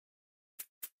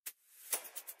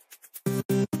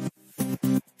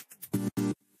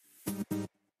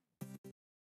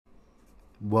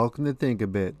Welcome to Think a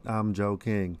Bit. I'm Joe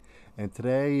King, and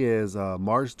today is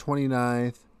March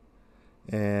 29th,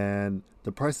 and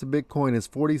the price of Bitcoin is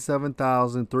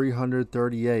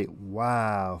 47,338.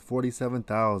 Wow,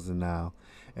 47,000 now.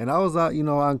 And I was out,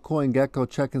 on CoinGecko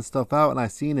checking stuff out, and I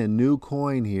seen a new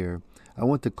coin here. I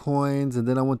went to coins, and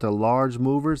then I went to large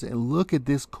movers, and look at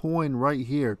this coin right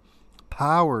here,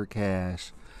 Power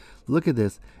Cash. Look at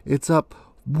this. It's up.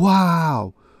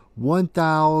 Wow.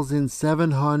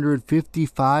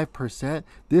 1,755%.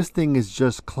 This thing is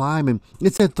just climbing.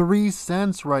 It's at 3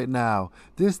 cents right now.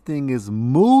 This thing is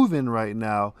moving right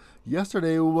now.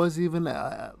 Yesterday it was even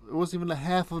a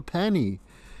half a penny.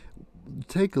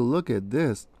 Take a look at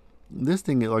this. This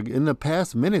thing, like in the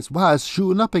past minutes, wow, it's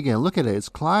shooting up again. Look at it. It's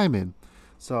climbing.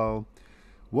 So,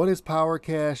 what is Power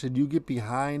Cash? Did you get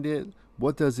behind it?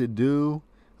 What does it do?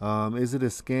 Is it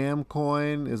a scam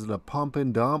coin? Is it a pump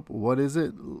and dump? What is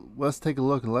it? Let's take a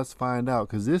look and let's find out,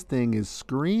 because this thing is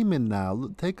screaming now.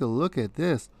 Take a look at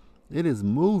this. It is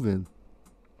moving.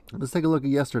 Let's take a look at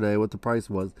yesterday, what the price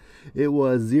was. It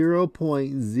was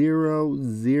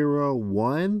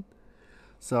 0.001.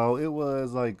 So it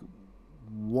was like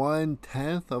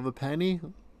 1/10 of a penny.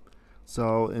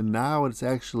 So, and now it's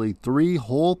actually 3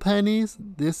 whole pennies.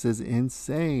 This is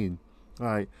insane. All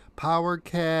right, Power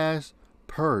Cash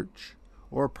Prch,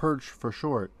 or Perch for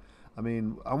short. I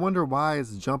mean, I wonder why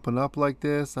it's jumping up like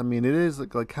this. I mean, it is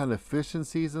like kind of fishing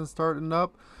season starting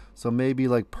up. So maybe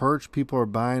like Perch, people are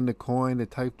buying the coin. They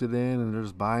typed it in and they're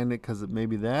just buying it because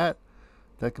maybe that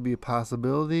could be a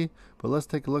possibility. But let's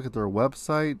take a look at their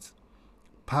websites.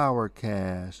 Power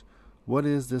Cash. What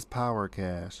is this Power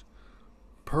Cash?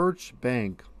 Perch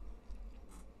Bank.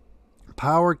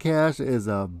 Power Cash is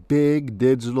a big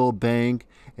digital bank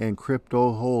and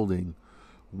crypto holding.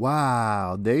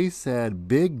 Wow, they said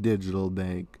big digital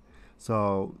bank.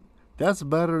 So that's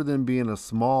better than being a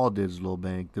small digital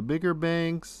bank. The bigger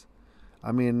banks,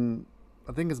 I mean,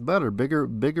 I think it's better.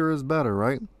 Bigger is better,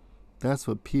 right? That's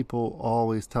what people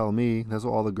always tell me. That's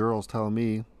what all the girls tell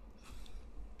me.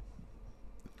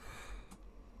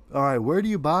 All right, where do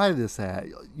you buy this at?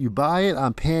 You buy it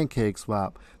on Pancake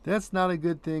Swap. That's not a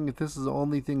good thing if this is the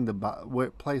only thing to buy,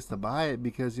 place to buy it,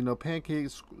 because Pancake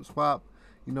Swap,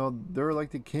 they're like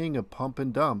the king of pump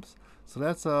and dumps. So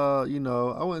that's I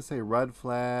wouldn't say red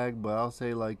flag, but I'll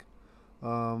say like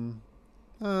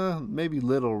maybe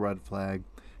little red flag.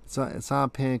 It's on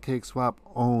Pancake Swap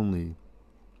only.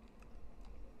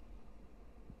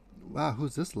 Wow,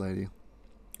 who's this lady?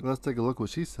 Let's take a look what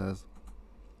she says.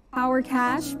 Power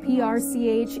Cash,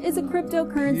 PRCH, is a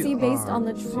cryptocurrency based on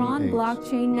the Tron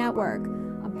blockchain network,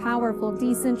 a powerful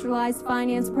decentralized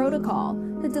finance protocol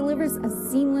that delivers a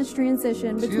seamless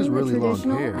transition between the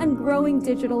traditional and growing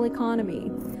digital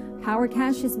economy. Power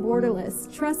Cash is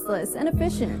borderless, trustless, and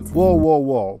efficient.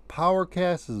 Whoa. Power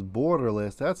Cash is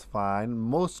borderless. That's fine.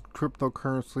 Most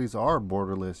cryptocurrencies are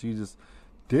borderless. You just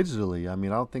digitally. I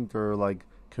mean, I don't think they're like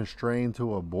constrained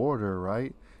to a border,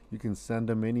 right? You can send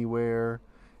them anywhere.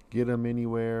 Get them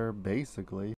anywhere,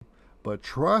 basically. But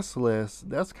trustless,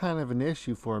 that's kind of an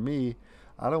issue for me.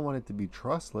 I don't want it to be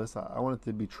trustless. I want it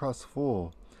to be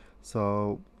trustful.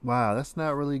 So, wow, that's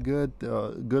not really good.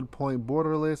 Good point.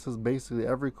 Borderless is basically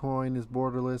every coin is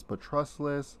borderless, but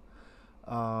trustless,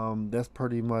 that's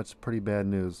pretty bad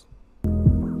news.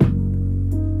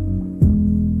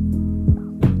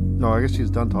 No, I guess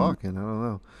she's done talking. I don't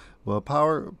know. Well,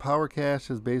 Power Cash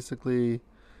is basically,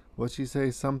 what she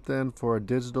say, something for a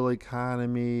digital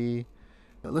economy.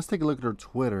 Let's take a look at her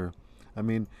Twitter. I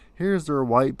mean, here's their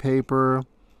white paper,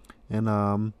 and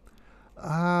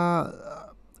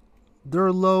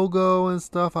their logo and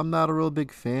stuff. I'm not a real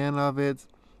big fan of it.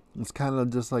 It's kind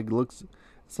of just like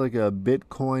it's like a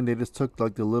Bitcoin. They just took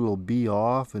like the little B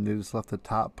off and they just left the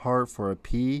top part for a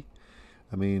P.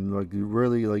 I mean, like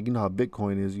really, like how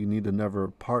Bitcoin is. You need another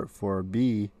part for a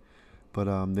B, but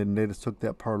then they just took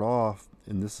that part off.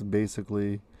 And this is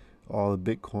basically all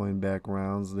the Bitcoin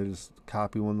backgrounds. They just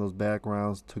copied one of those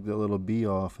backgrounds, took that little B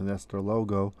off, and that's their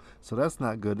logo. So that's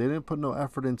not good. They didn't put no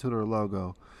effort into their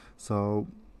logo. So,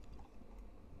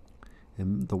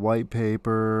 and the white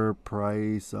paper,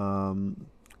 price,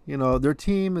 their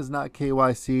team is not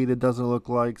KYC'd. It doesn't look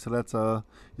like. So that's a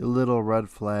little red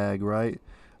flag, right?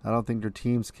 I don't think their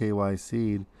team's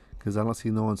KYC'd, because I don't see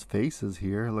no one's faces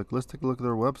here. Like, let's take a look at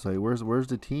their website. Where's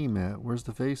the team at? Where's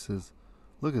the faces?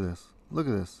 Look at this. Look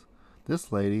at this.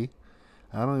 This lady,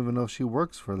 I don't even know if she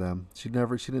works for them. She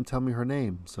didn't tell me her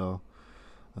name. So,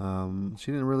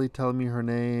 she didn't really tell me her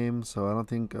name. So I don't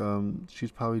think, she's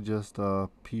probably just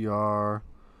PR,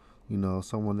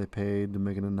 someone they paid to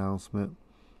make an announcement.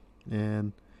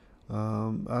 And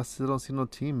I still don't see no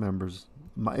team members.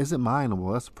 Is it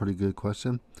mineable? That's a pretty good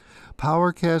question.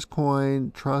 PRCH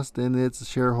Coin trust in its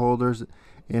shareholders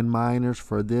and miners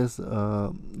for this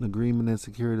agreement and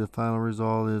security. The final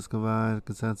result is combined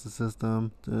consensus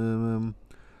system.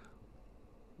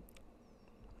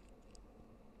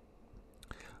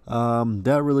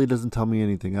 That really doesn't tell me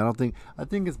anything. I think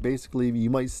it's basically you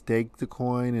might stake the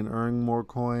coin and earn more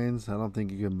coins. I don't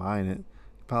think you can mine it.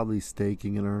 Probably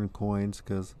staking and earn coins,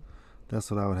 because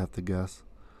that's what I would have to guess.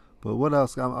 But what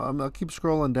else? I'll keep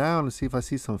scrolling down to see if I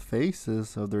see some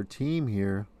faces of their team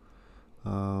here.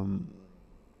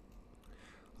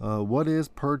 What is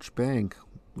Perch Bank?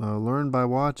 Learn by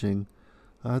watching.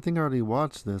 I think I already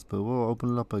watched this, but we'll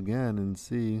open it up again and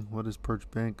see. What is Perch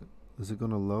Bank? Is it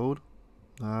going to load?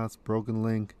 It's broken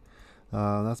link.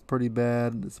 That's pretty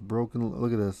bad. It's broken.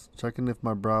 Look at this. Checking if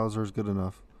my browser is good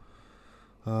enough.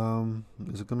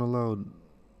 Is it going to load?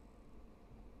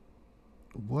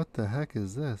 What the heck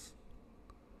is this?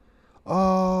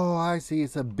 Oh, I see.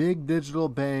 It's a big digital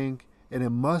bank, and it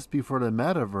must be for the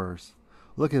metaverse.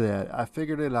 Look at that. I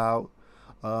figured it out.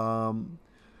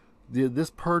 This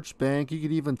Perch Bank, you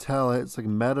could even tell it's like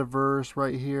metaverse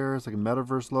right here. It's like a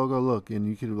metaverse logo. Look, and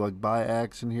you could like buy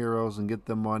action heroes and get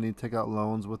them money, take out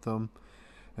loans with them.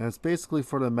 And it's basically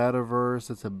for the metaverse.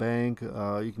 It's a bank.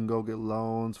 You can go get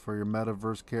loans for your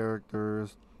metaverse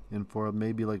characters and for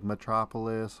maybe like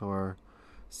Metropolis or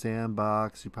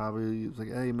Sandbox. You probably it's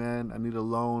like, hey man, I need a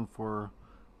loan for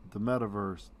the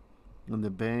metaverse, and the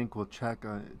bank will check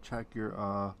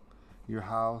your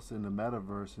house in the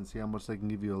metaverse and see how much they can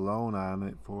give you a loan on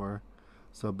it for.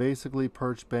 So basically,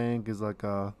 Perch Bank is like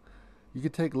you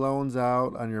could take loans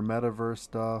out on your metaverse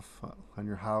stuff, on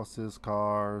your houses,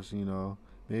 cars,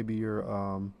 maybe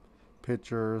your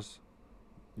pictures,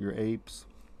 your apes.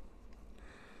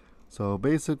 So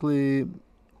basically,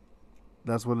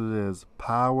 that's what it is.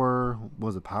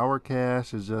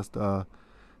 PRCH is just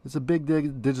it's a big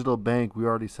digital bank. We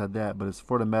already said that, but it's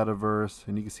for the metaverse,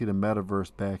 and you can see the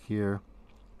metaverse back here.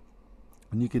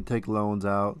 And you can take loans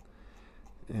out,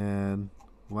 and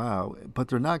wow, but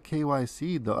they're not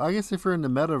KYC though. I guess if you're in the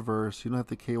metaverse, you don't have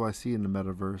to KYC in the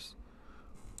metaverse.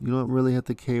 You don't really have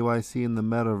to KYC in the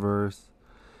metaverse,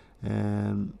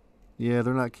 and yeah,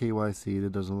 they're not KYC.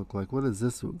 It doesn't look like. What is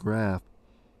this graph?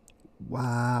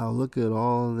 Wow, look at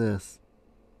all of this.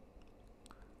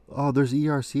 Oh, there's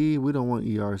ERC. We don't want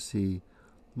ERC.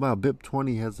 Wow,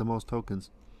 BIP20 has the most tokens.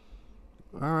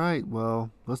 All right, well,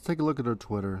 let's take a look at their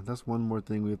Twitter. That's one more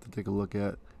thing we have to take a look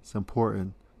at. It's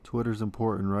important. Twitter's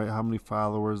important, right? How many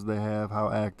followers they have?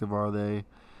 How active are they?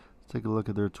 Let's take a look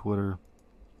at their Twitter.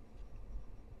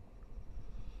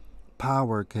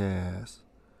 PRCH.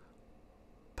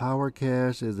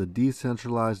 PRCH is a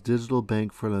decentralized digital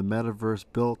bank for the metaverse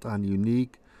built on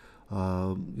unique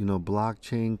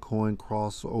blockchain coin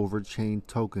crossover chain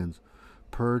tokens.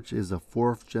 Perch is a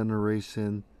 4th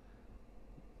generation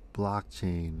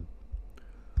blockchain.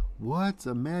 What?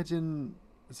 Imagine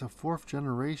it's a 4th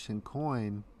generation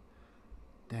coin.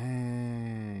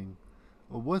 Dang.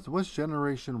 Well, what's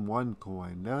generation 1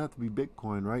 coin? That'd have to be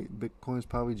Bitcoin, right? Bitcoin's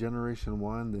probably generation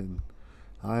 1. Then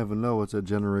I don't even know what a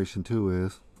generation 2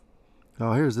 is.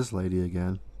 Oh, here's this lady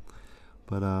again.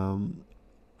 But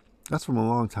that's from a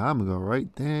long time ago,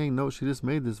 right? Dang, no, she just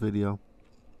made this video.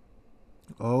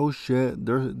 Oh shit,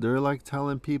 they're like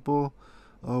telling people,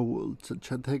 oh,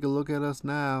 take a look at us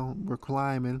now. We're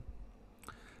climbing,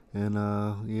 and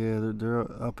yeah, they're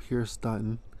up here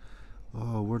stunting.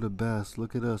 Oh, we're the best.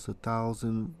 Look at us,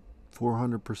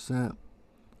 1,400%.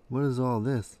 What is all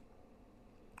this?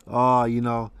 Oh,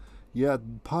 yeah,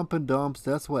 pump and dumps.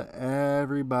 That's what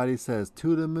everybody says.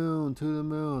 To the moon, to the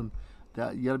moon.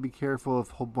 That you gotta be careful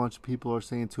if a whole bunch of people are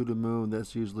saying to the moon.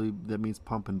 That means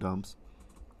pump and dumps.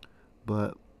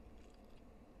 But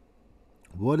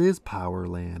what is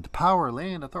Powerland?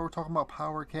 Powerland? I thought we were talking about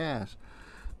PRCH.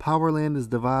 Powerland is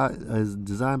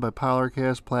designed by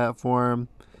PRCH platform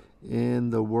in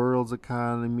the world's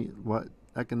economy. What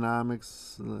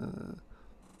economics?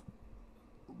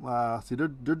 Wow. See, they're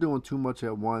doing too much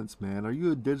at once, man. Are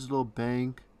you a digital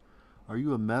bank? Are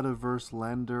you a metaverse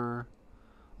lender?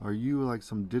 Are you like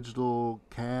some digital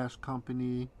cash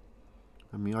company?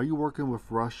 I mean, are you working with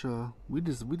Russia? We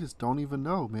just don't even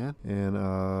know, man. And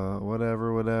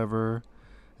whatever.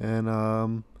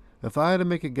 And if I had to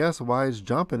make a guess why it's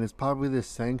jumping, it's probably the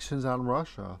sanctions on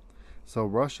Russia. So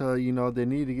Russia, they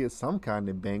need to get some kind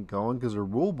of bank going because the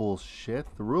ruble's shit.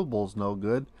 The ruble's no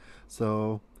good.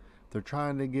 So they're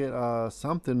trying to get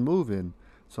something moving.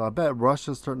 So I bet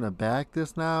Russia's starting to back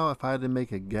this now. If I had to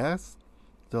make a guess,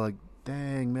 they're like,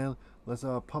 dang man, let's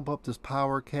pump up this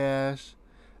PRCH,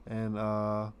 and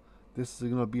this is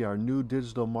going to be our new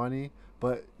digital money.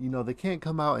 But, they can't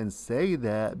come out and say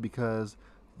that because,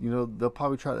 they'll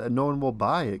probably no one will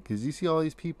buy it. Because you see all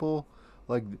these people,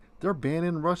 like, they're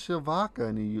banning Russia vodka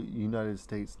in the United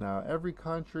States now. Every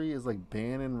country is, like,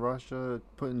 banning Russia,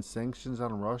 putting sanctions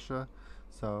on Russia.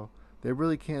 So they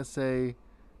really can't say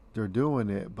they're doing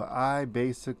it. But I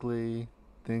basically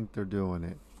think they're doing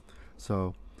it.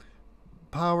 So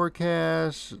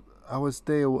PRCH, I would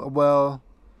stay, well,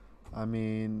 I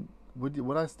mean,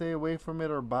 would I stay away from it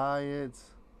or buy it?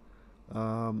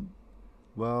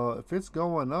 Well, if it's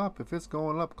going up,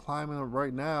 climbing up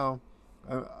right now,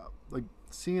 like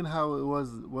seeing how it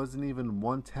wasn't even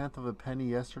 1/10 of a penny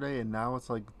yesterday, and now it's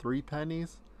like 3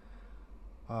 pennies.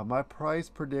 My price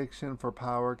prediction for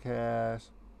PRCH,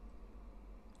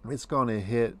 it's going to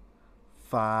hit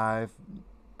 5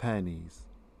 pennies.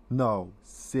 No,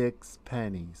 6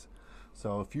 pennies.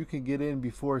 So if you can get in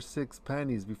before 6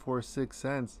 pennies, before 6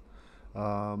 cents,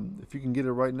 if you can get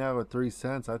it right now at 3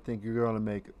 cents, I think you're going to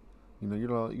make,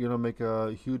 you're gonna make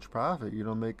a huge profit. You're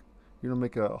gonna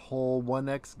make a whole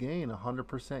 1x gain,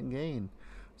 100% gain.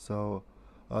 So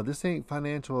this ain't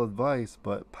financial advice,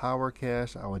 but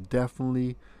PRCH, I would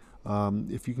definitely,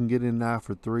 if you can get in now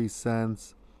for 3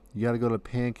 cents, you got to go to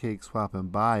Pancake Swap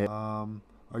and buy it.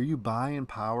 Are you buying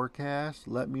PRCH?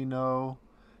 Let me know.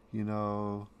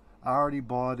 I already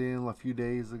bought in a few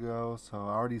days ago, so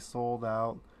I already sold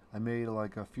out. I made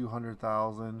like a few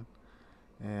 $100,000.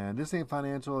 And this ain't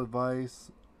financial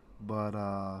advice, but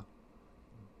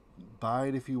buy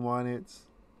it if you want it.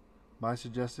 My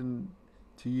suggestion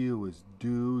to you is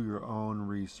do your own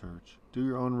research. Do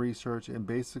your own research, and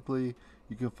basically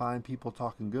you can find people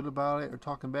talking good about it or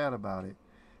talking bad about it.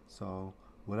 So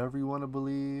whatever you want to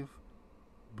believe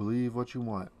what you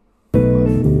want. But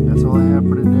that's all I have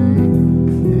for today.